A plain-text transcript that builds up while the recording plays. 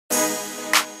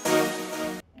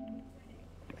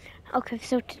Okay,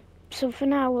 so for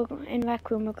now we're in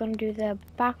Rec Room. We're gonna do the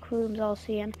back rooms all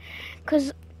seeing,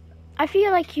 cause I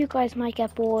feel like you guys might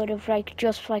get bored of like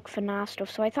just like FNAF stuff.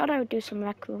 So I thought I would do some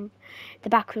Rec Room, the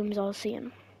back rooms all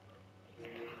seeing.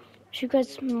 So you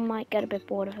guys might get a bit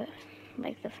bored of it,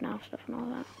 like the FNAF stuff and all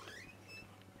that.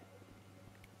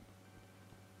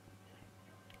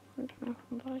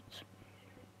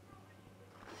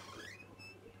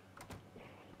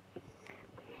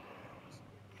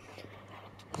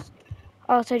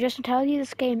 Also, just to tell you,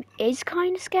 this game is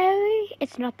kind of scary.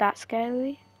 It's not that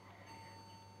scary.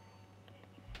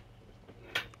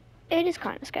 It is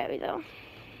kind of scary though.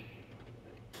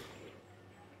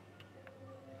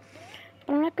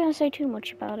 But I'm not going to say too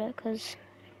much about it because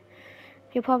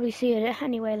you'll probably see it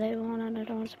anyway later on and I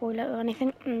don't want to spoil it or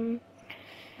anything.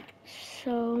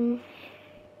 So...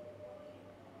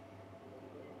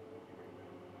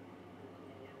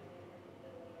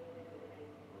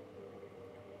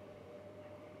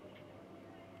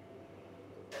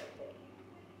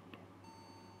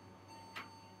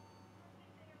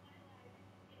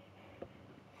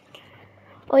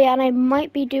 Oh yeah, and I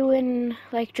might be doing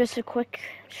like just a quick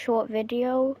short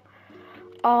video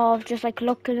of just like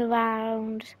looking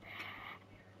around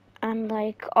and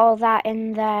like all that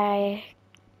in the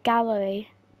gallery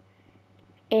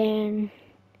the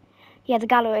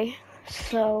gallery,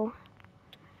 so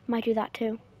might do that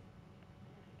too.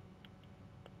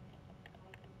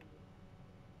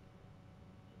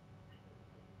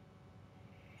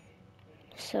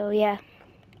 So yeah.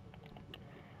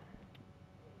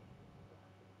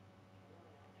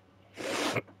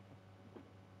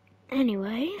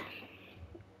 Anyway,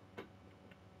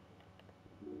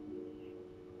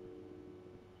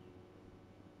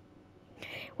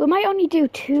 we might only do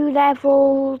 2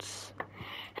 levels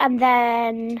and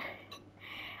then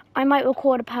I might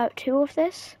record a part 2 of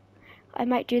this. I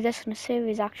might do this in a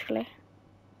series actually.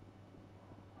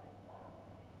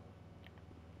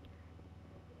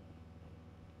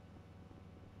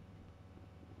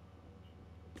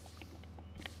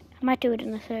 I might do it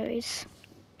in a series.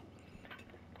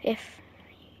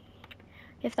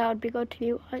 If that would be good to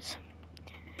you guys.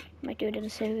 I might do it in a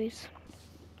series.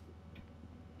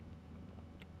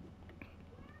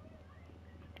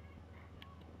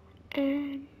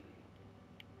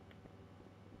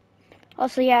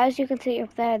 Also, yeah, as you can see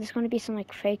up there, there's going to be some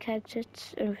like fake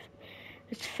exits.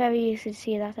 It's very easy to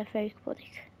see that they're fake, but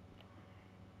like,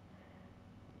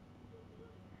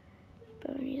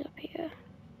 Bernie's up here.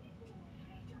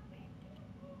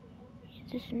 He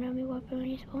doesn't know me what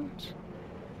Bernie spawns.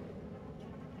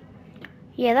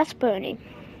 Yeah, that's Bernie.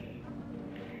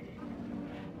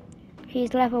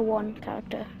 He's level 1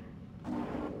 character.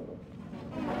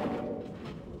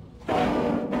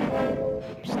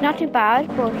 It's not too bad,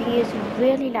 but he is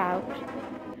really loud.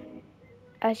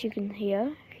 As you can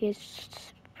hear, he is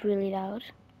really loud.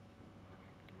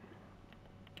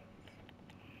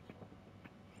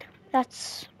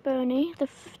 That's Bernie, the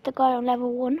guy on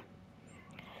level 1.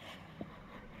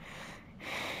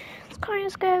 It's kind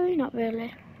of scary, not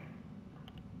really.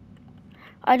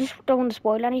 I just don't want to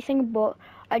spoil anything, but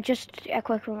I just to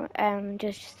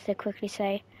quickly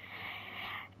say,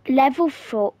 the level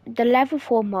 4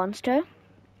 monster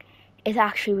is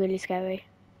actually really scary.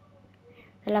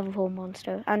 The level 4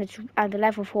 monster, and the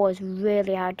level 4 is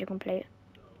really hard to complete.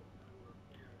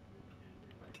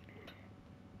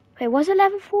 Wait, was it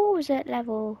level 4? Was it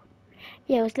level?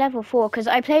 Yeah, it was level 4 because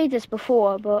I played this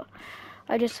before, but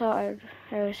I just thought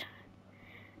I'd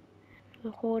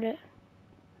record it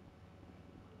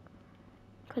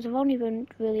because I've only been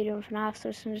really doing FNAF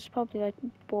this, and it's probably like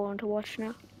boring to watch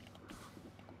now.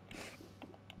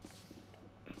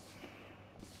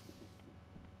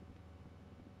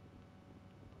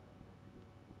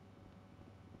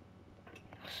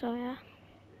 So yeah.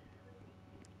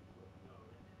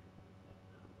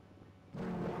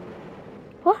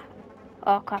 What?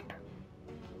 Oh crap.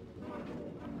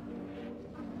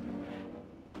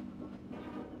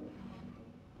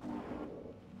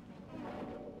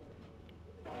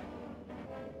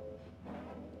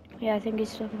 Yeah, I think he's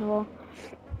stuck in the wall.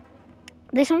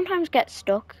 They sometimes get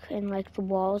stuck in like the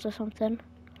walls or something.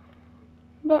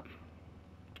 But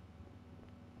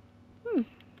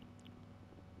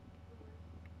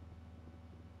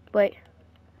wait.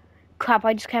 Crap,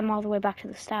 I just came all the way back to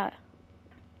the start.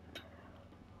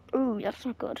 Ooh, that's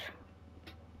not good.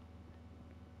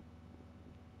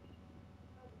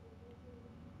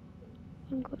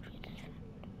 I'm good with this.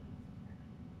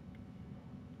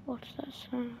 What's that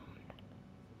sound?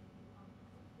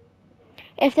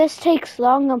 If this takes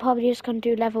long, I'm probably just gonna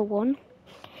do level 1.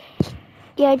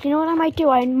 Yeah, do you know what I might do?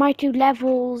 I might do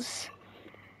levels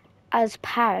as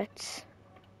parrots.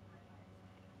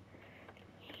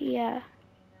 Yeah.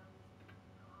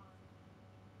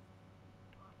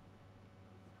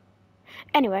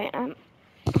 Anyway, and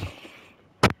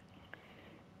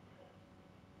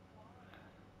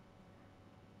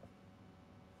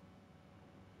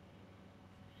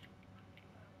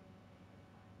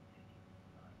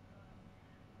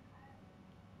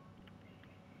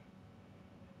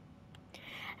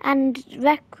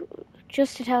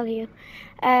just to tell you,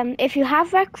 if you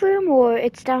have Rec Room or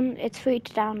it's free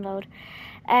to download.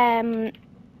 I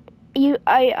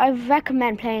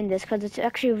recommend playing this because it's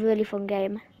actually a really fun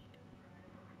game.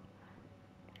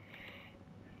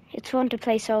 It's fun to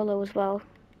play solo as well,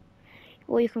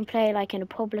 or you can play like in a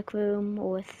public room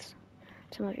or with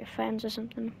some of your friends or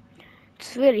something.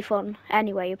 It's really fun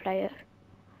any way you play it.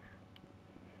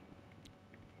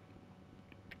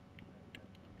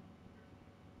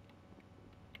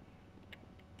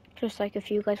 Just like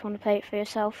if you guys want to play it for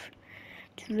yourself,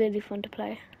 it's really fun to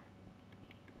play.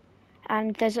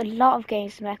 And there's a lot of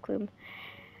games in Rec Room.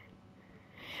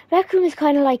 Rec Room is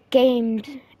kind of like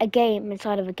a game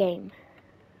inside of a game.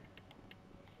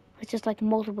 It's just like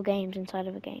multiple games inside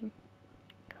of a game.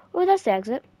 Oh, that's the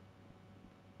exit.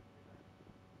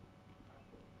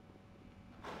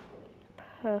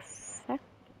 Perfect.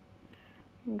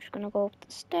 I'm just gonna go up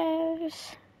the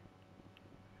stairs.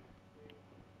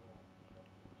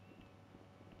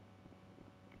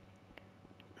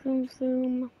 Vroom,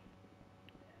 vroom.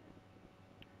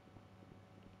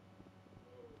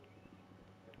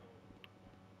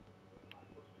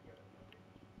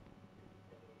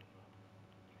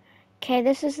 Okay,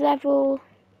 this is level.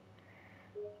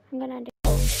 I'm gonna